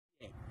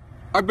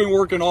I've been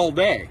working all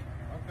day.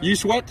 Okay. You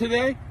sweat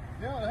today?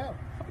 Yeah, I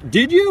have.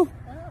 Did you?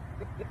 I have.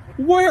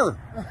 Where?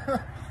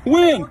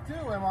 When? I work too,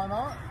 am I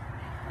not?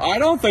 I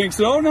don't think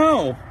so,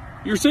 no.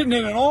 You're sitting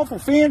in an awful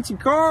fancy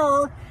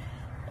car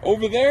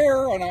over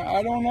there, and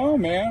I don't know,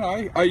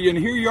 man. And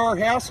here you are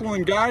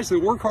hassling guys that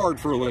work hard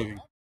for a living.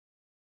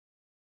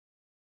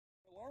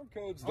 Alarm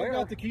code's there. I've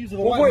got the keys to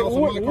the White House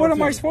in my car, what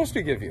am I too. supposed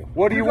to give you?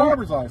 What do you Your want?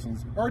 driver's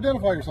license. Or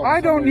identify yourself.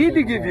 I don't need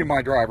to give you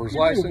my driver's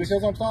license.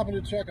 Because I'm stopping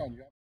to check on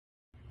you.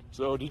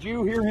 So, did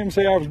you hear him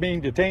say I was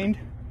being detained?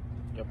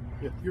 Yep.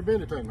 Yeah, you're being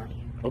detained, man.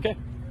 Okay.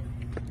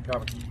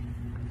 Got it.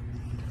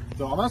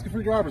 So I'm asking for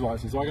your driver's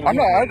license. So I'm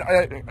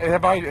not.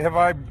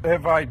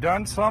 Have I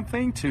done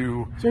something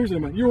to? Seriously,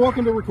 man. You're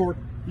welcome to record.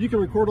 You can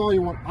record all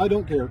you want. I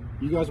don't care.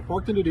 You guys are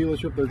parked in the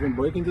dealership. There's been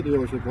breaking the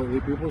dealership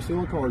lately. People are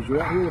stealing cars.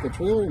 You're out here with a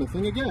trailer and a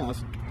thing of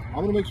gas. I'm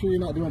going to make sure you're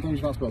not doing things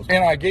you're not supposed to.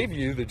 And I gave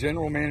you the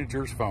general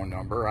manager's phone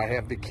number. I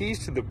have the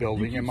keys to the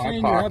building in my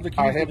You pocket. have the keys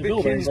I to have the the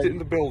building, keys but- in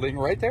the building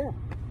right there.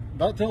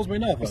 That tells me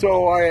nothing. So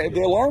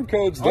the alarm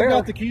code's there. I've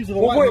got the keys to the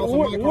White House in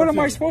my car, What am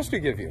I too. supposed to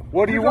give you?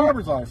 What do Your you want?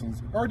 driver's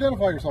license. Or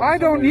identify yourself. I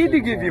don't need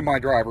to give you my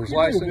driver's You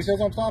do, license. because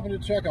I'm stopping to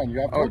check on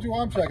you. I've told you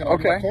I'm checking on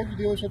you. Okay. I've told you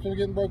dealerships are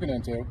getting broken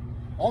into.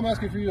 All I'm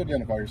asking for you to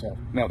identify yourself.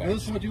 No, And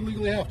this is what you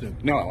legally have to.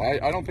 No,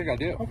 I don't think I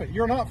do. Okay,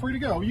 you're not free to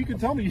go. You can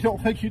tell me you don't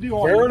think you do.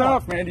 All Fair you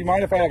enough, want. man. Do you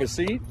mind if I have a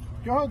seat?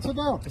 Go ahead and sit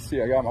down. Let's see,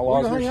 I got my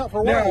We're gonna lockers. hang out for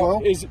a while, Now,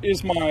 though.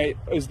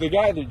 is the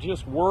guy that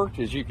just worked?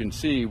 As you can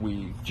see,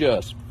 we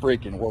just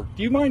freaking worked.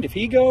 Do you mind if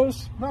he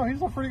goes? No, he's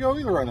not free to go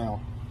either right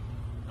now.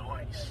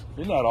 Nice.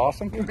 Isn't that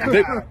awesome?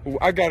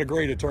 I got a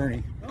great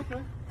attorney.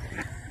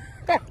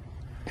 Okay.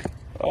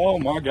 Oh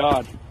my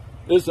God,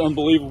 this is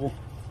unbelievable.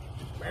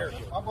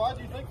 I'm glad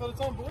you think that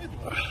it's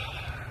unbelievable.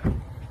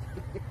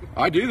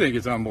 I do think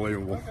it's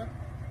unbelievable. Okay.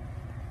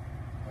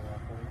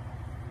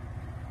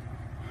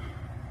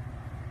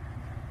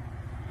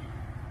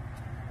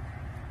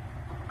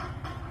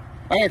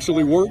 I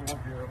actually worked.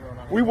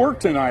 We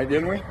worked tonight,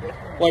 didn't we?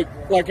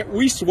 Like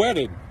we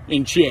sweated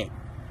and shit.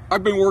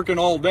 I've been working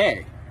all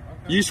day.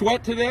 Okay. You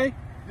sweat today?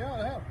 Yeah,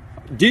 I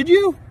have. Did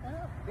you? I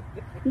have.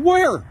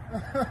 Where?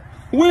 I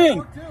When?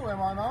 work too,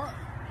 am I not?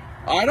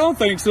 I don't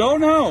think so,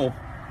 no.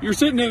 You're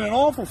sitting in an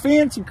awful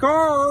fancy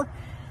car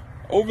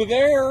over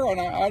there, and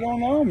I don't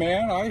know,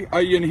 man.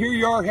 And here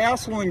you are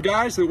hassling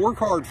guys that work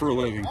hard for a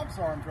living. I'm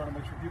sorry, I'm trying to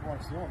make sure people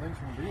aren't stealing things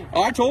from the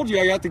I told you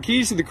I got the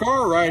keys to the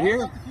car right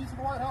here. I got the keys to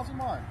the White House in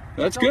mine.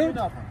 That's Tell me good.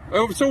 nothing.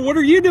 Oh, so what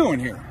are you doing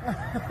here?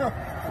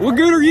 What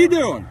good are you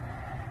doing?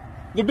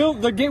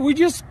 The gate.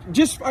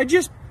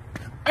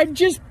 I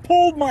just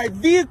pulled my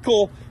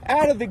vehicle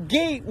out of the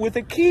gate with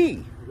a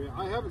key. Yeah,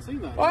 I haven't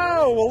seen that.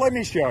 Oh, well, let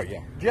me show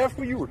you. Jeff,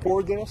 will you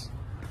record this?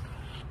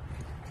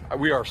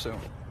 We are soon.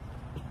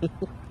 I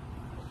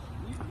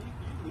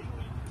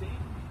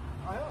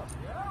have.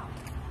 Yeah.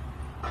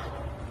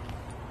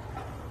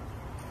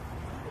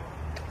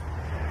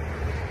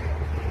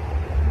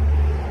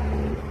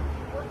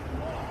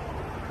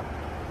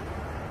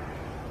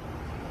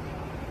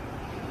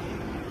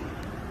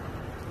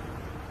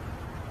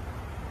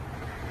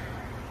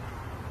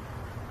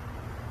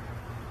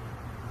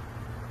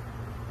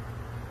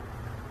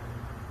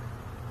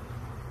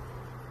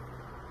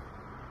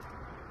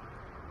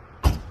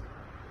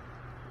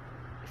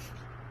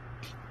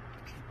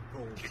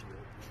 Bullshit,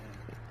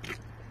 man.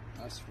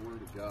 I swear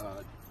to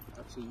God,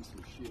 I've seen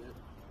some shit.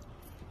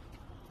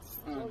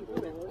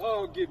 Unbelievable.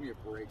 Oh, give me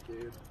a break,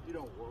 dude. You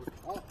don't work.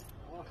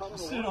 I'll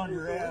Sit on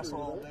your ass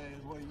all day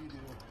is what you do.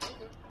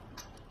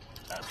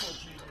 That's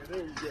what you do.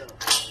 There you go.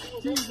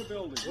 Keys the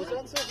building. Was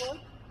that so far?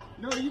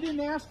 No, you didn't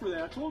ask for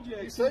that. I told you.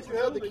 You said you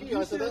had the key.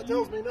 I said that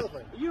tells me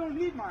nothing. You don't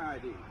need my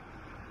ID.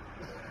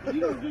 You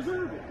don't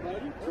deserve it,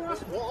 buddy.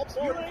 Trust me. Well, I'm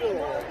sorry to feel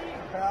all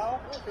right.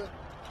 Pal. Okay.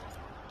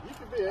 You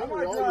can be I angry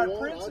might all drive you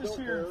want. I Princess don't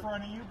here care. in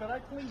front of you, but I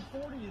cleaned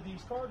 40 of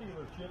these car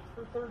dealerships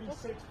for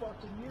 36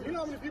 fucking years. You know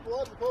how many people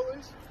lied to the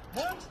police?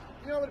 What?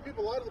 You know how many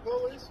people lied to the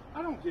police?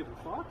 I don't give a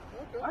fuck.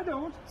 Okay. I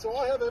don't. So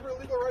I have every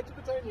legal right to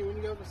detain you when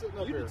you guys are sitting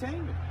up You here.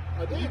 detained me.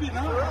 I did. You did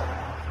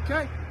not. Correct.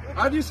 Okay.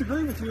 I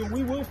disagree with you, and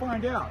we will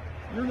find out.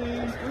 Your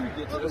name. Let me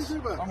get What this. did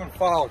you do about it? I'm going to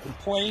file a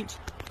complaint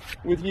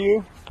with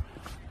you.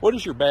 What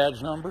is your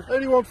badge number?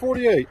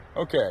 8148.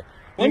 Okay.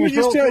 Let me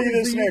just tell you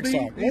this next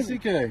time.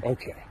 ECK.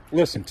 Okay.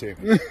 Listen to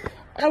me.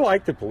 I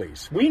like the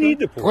police. We need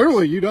the police.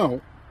 Clearly you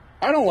don't.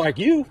 I don't like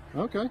you,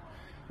 Okay.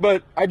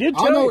 but I did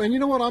tell I know, you. and you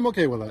know what? I'm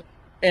okay with that.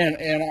 And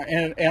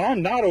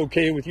I'm not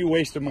okay with you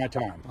wasting my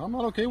time. I'm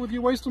not okay with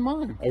you wasting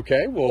mine.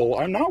 Okay, well,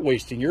 I'm not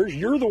wasting yours.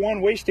 You're the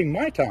one wasting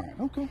my time.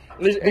 Okay.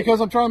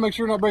 Because I'm trying to make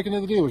sure you're not breaking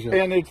into the dealership.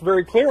 And it's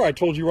very clear. I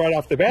told you right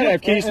off the bat. I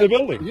have keys to the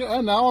building. Yeah,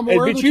 and now I'm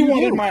aware But that you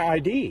wanted do. my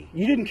ID.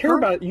 You didn't care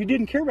about. You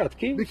didn't care about the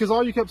key. Because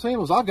all you kept saying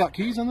was, "I've got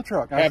keys in the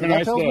truck." I Have said, a that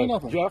nice tells day, me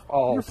nothing. Jeff.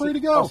 You're free to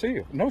go. I'll see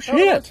you. No Have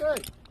a nice shit.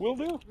 day. Will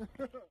do.